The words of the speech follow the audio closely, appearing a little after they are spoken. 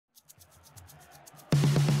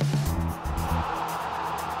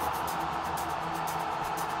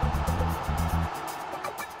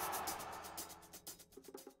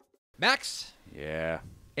Max? Yeah.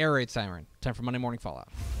 Air raid siren. Time for Monday Morning Fallout.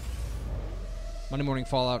 Monday Morning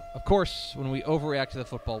Fallout, of course, when we overreact to the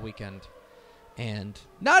football weekend. And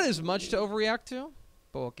not as much to overreact to,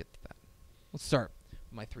 but we'll get to that. Let's start with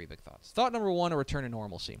my 3 big thoughts. Thought number 1, a return to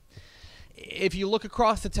normalcy. If you look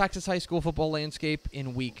across the Texas high school football landscape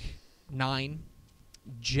in week 9,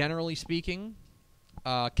 generally speaking,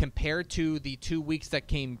 compared to the 2 weeks that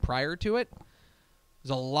came prior to it, was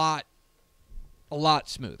a lot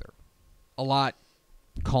smoother, a lot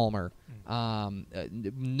calmer.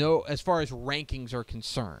 No, as far as rankings are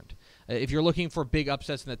concerned, if you're looking for big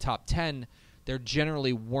upsets in the top 10, there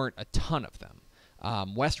generally weren't a ton of them.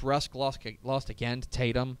 West Rusk lost again to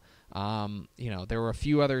Tatum. There were a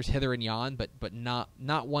few others hither and yon, but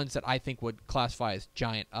not ones that I think would classify as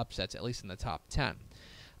giant upsets, at least in the top 10.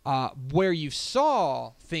 Where you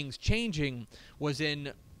saw things changing was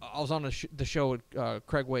I was on the show,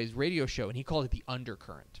 Craig Way's radio show, and he called it the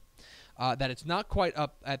undercurrent. That it's not quite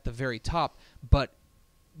up at the very top, but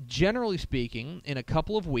generally speaking, in a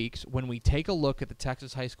couple of weeks, when we take a look at the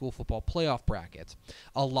Texas high school football playoff brackets,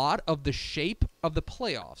 a lot of the shape of the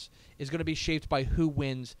playoffs is going to be shaped by who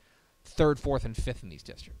wins 3rd, 4th, and 5th in these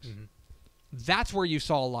districts. Mm-hmm. That's where you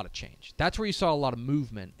saw a lot of change. That's where you saw a lot of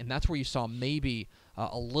movement, and that's where you saw maybe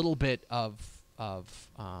a little bit of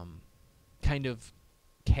kind of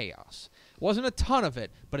chaos. It wasn't a ton of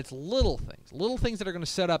it, but it's little things that are going to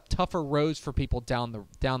set up tougher roads for people down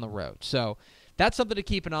the road. So that's something to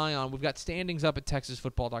keep an eye on. We've got standings up at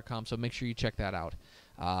texasfootball.com, so make sure you check that out.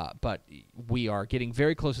 But we are getting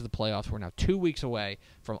very close to the playoffs. We're now 2 weeks away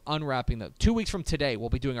from unwrapping 2 weeks from today, we'll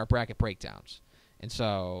be doing our bracket breakdowns. And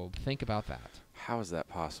so think about that. How is that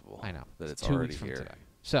possible? I know. That it's 2 already weeks from here. today.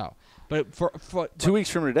 So, but for 2 weeks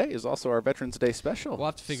from today is also our Veterans Day special. We'll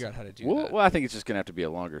have to figure out how to do that. Well, I think it's just going to have to be a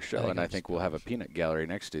longer show, and I think we'll have a show. peanut gallery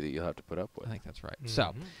next to that you'll have to put up with. I think that's right. Mm-hmm.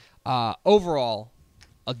 So, overall,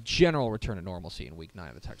 a general return to normalcy in Week 9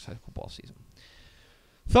 of the Texas high school football season.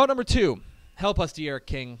 Thought number 2, help us, De'Aaron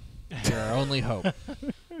King. You're our only hope.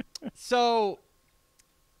 So,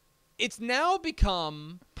 it's now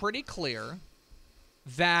become pretty clear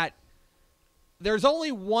that there's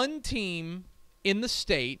only one team in the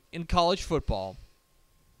state in college football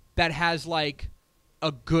that has, like,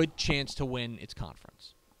 a good chance to win its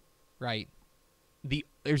conference, right?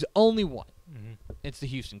 There's only one. Mm-hmm. It's the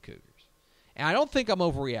Houston Cougars. And I don't think I'm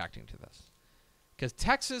overreacting to this because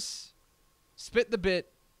Texas spit the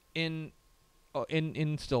bit in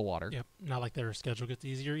Stillwater. Yep, not like their schedule gets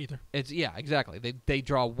easier either. Yeah, exactly. They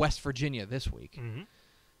draw West Virginia this week. Mm-hmm.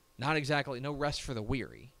 Not exactly, no rest for the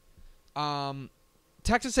weary.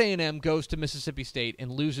 Texas A&M goes to Mississippi State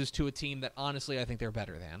and loses to a team that honestly I think they're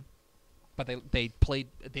better than, but they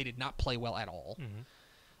did not play well at all.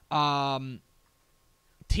 Mm-hmm.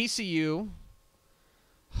 TCU,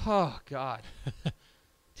 oh God,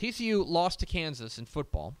 TCU lost to Kansas in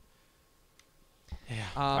football. Yeah,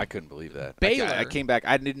 I couldn't believe that. Baylor. I came back.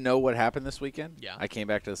 I didn't know what happened this weekend. Yeah. I came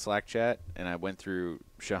back to the Slack chat, and I went through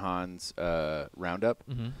Shahan's roundup.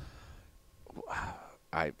 Mm-hmm.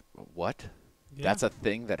 What? Yeah. That's a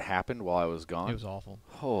thing that happened while I was gone? It was awful.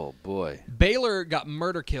 Oh, boy. Baylor got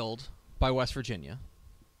murder killed by West Virginia,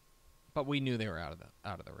 but we knew they were out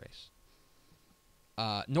of the race.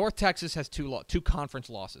 North Texas has two conference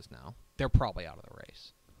losses now. They're probably out of the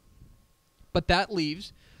race. But that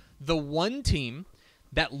leaves the one team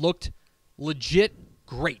that looked legit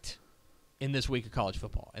great in this week of college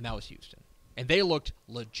football, and that was Houston. And they looked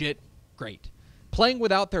legit great. Playing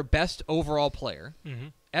without their best overall player, mm-hmm.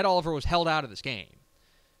 Ed Oliver was held out of this game.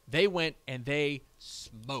 They went and they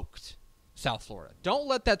smoked South Florida. Don't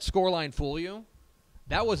let that scoreline fool you.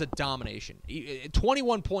 That was a domination.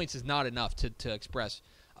 21 points is not enough to express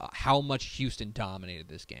how much Houston dominated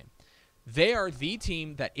this game. They are the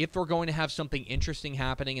team that if we're going to have something interesting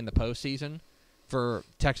happening in the postseason for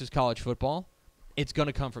Texas college football, it's going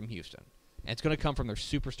to come from Houston. And it's going to come from their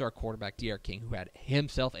superstar quarterback, De'Aaron King, who had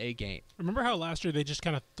himself a game. Remember how last year they just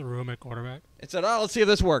kind of threw him at quarterback? It said, let's see if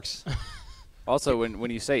this works. Also, when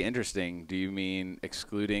you say interesting, do you mean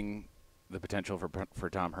excluding the potential for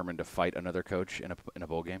Tom Herman to fight another coach in a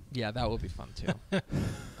bowl game? Yeah, that would be fun, too.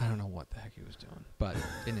 I don't know what the heck he was doing. But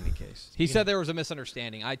in any case, he said there was a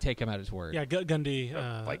misunderstanding. I take him at his word. Yeah, Gundy.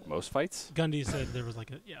 Like most fights? Gundy said there was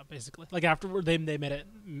basically. Like afterward, they met at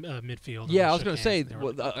midfield. Yeah, I was going to say,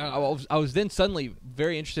 I was then suddenly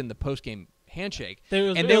very interested in the post-game handshake. They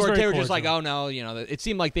were just like, oh, no, it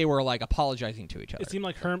seemed like they were like apologizing to each other. It seemed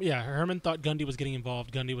like Herman thought Gundy was getting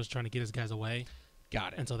involved. Gundy was trying to get his guys away.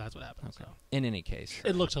 Got it. And so that's what happened. Okay. So. In any case.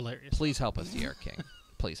 It looks hilarious. Please help us, De'Aaron King.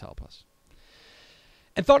 Please help us.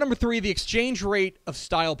 And thought number 3, the exchange rate of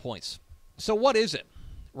style points. So what is it?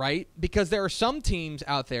 right? Because there are some teams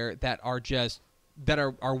out there that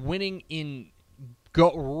are winning in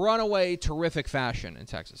runaway terrific fashion in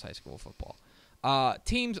Texas high school football.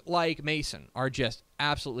 Teams like Mason are just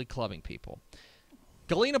absolutely clubbing people.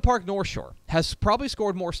 Galena Park North Shore has probably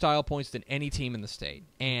scored more style points than any team in the state,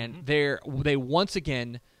 and they once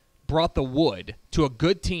again brought the wood to a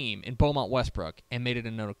good team in Beaumont Westbrook and made it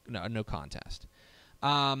a no contest.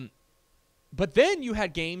 But then you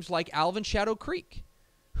had games like Alvin Shadow Creek,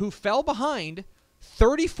 who fell behind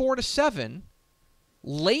 34-7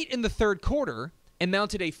 late in the third quarter and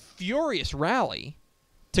mounted a furious rally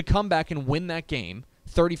to come back and win that game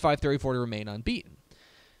 35-34 to remain unbeaten.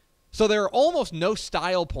 So there are almost no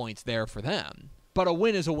style points there for them, but a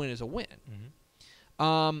win is a win is a win.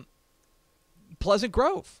 Pleasant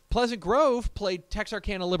Grove. Pleasant Grove played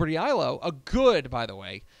Texarkana Liberty Ilo, a good, by the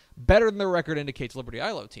way, better than the record indicates Liberty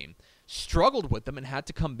Ilo team. Struggled with them and had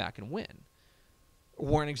to come back and win.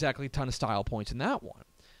 Weren't exactly a ton of style points in that one.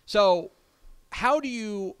 So how do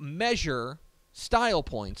you measure style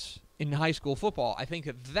points in high school football? I think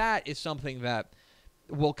that is something that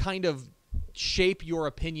will kind of shape your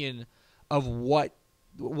opinion of what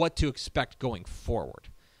to expect going forward.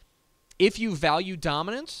 If you value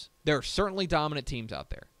dominance, there are certainly dominant teams out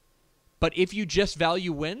there. But if you just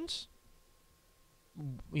value wins,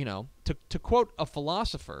 to quote a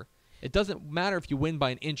philosopher, it doesn't matter if you win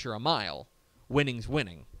by an inch or a mile. Winning's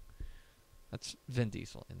winning. That's Vin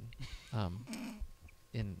Diesel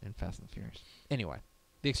in Fast and the Furious. Anyway,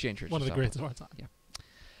 the Exchangers. One of the greatest of our time. Yeah.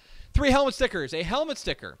 3 helmet stickers. A helmet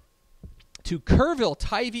sticker to Kerrville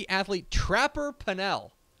Tivy athlete Trapper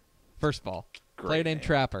Pennell. First of all, player named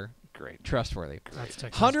Trapper. Great. Trustworthy. That's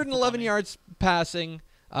Texas 111 yards passing,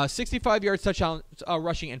 65 yards touchdown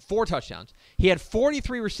rushing, and 4 touchdowns. He had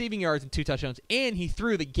 43 receiving yards and 2 touchdowns, and he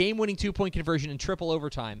threw the game-winning 2-point conversion in triple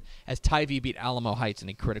overtime as Tivy beat Alamo Heights in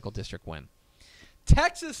a critical district win.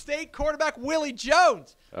 Texas State quarterback Willie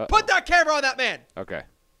Jones. Put that camera on that man. Okay.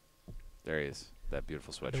 There he is. That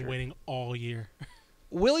beautiful sweatshirt. Been waiting all year.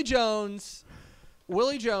 Willie Jones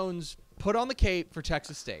put on the cape for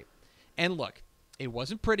Texas State. And look, it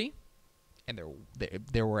wasn't pretty, and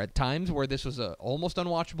there were at times where this was a almost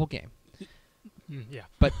unwatchable game. Yeah.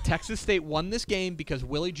 But Texas State won this game because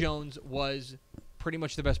Willie Jones was pretty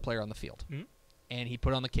much the best player on the field. And he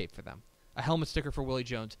put on the cape for them. A helmet sticker for Willie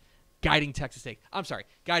Jones, guiding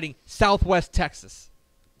Southwest Texas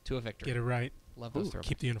to a victory. Get it right. Love those throwbacks.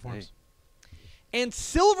 Keep the uniforms. Hey. And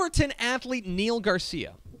Silverton athlete Neil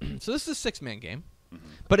Garcia. So this is a 6-man game,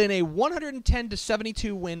 but in a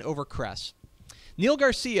 110-72 win over Cress, Neil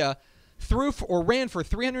Garcia ran for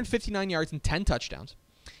 359 yards and 10 touchdowns.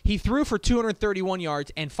 He threw for 231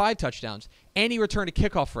 yards and 5 touchdowns, and he returned a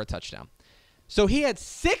kickoff for a touchdown. So he had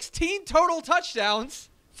 16 total touchdowns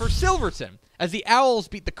for Silverton as the Owls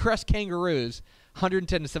beat the Crest Kangaroos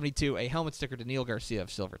 110-72, a helmet sticker to Neil Garcia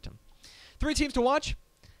of Silverton. 3 teams to watch.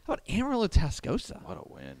 How about Amarillo Tascosa? What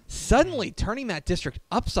a win. Suddenly Turning that district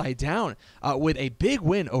upside down with a big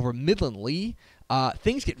win over Midland Lee.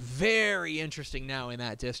 Things get very interesting now in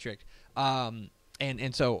that district.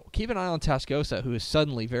 And so keep an eye on Tascosa, who is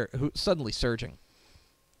suddenly surging.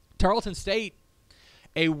 Tarleton State,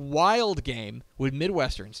 a wild game with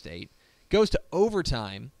Midwestern State, goes to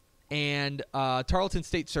overtime, and Tarleton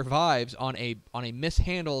State survives on a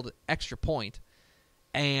mishandled extra point.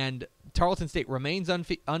 And Tarleton State remains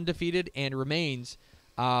undefeated and remains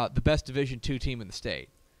the best Division II team in the state.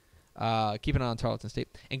 Keep an eye on Tarleton State.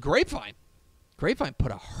 And Grapevine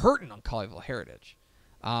put a hurting on Colleyville Heritage.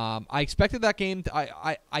 I expected that game.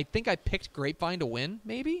 I think I picked Grapevine to win,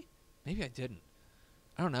 maybe? Maybe I didn't.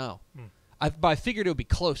 I don't know. But I figured it would be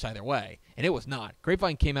close either way, and it was not.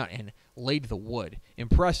 Grapevine came out and laid the wood.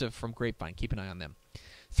 Impressive from Grapevine. Keep an eye on them.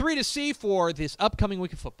 3 to see for this upcoming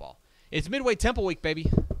week of football. It's Midway Temple Week,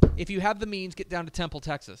 baby. If you have the means, get down to Temple,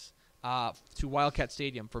 Texas, to Wildcat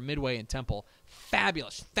Stadium for Midway and Temple.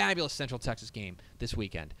 Fabulous, fabulous Central Texas game this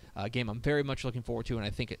weekend. A game I'm very much looking forward to, and I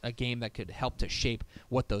think a game that could help to shape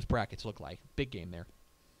what those brackets look like. Big game there.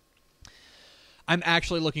 I'm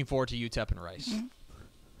actually looking forward to UTEP and Rice.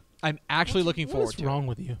 I'm actually looking forward to it. What's wrong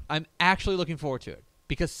with you? I'm actually looking forward to it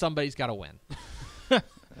because somebody's got to win.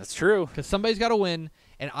 That's true. Because somebody's got to win,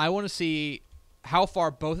 and I want to see how far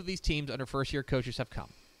both of these teams under first-year coaches have come.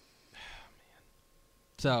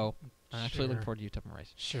 So I'm actually looking forward to UTEP and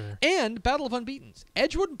Rice. Sure. And Battle of Unbeatens.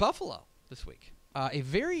 Edgewood and Buffalo this week. A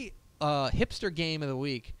very hipster game of the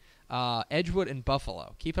week. Edgewood and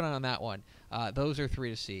Buffalo. Keep an eye on that one. Those are 3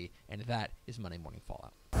 to see, and that is Monday Morning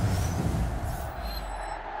Fallout.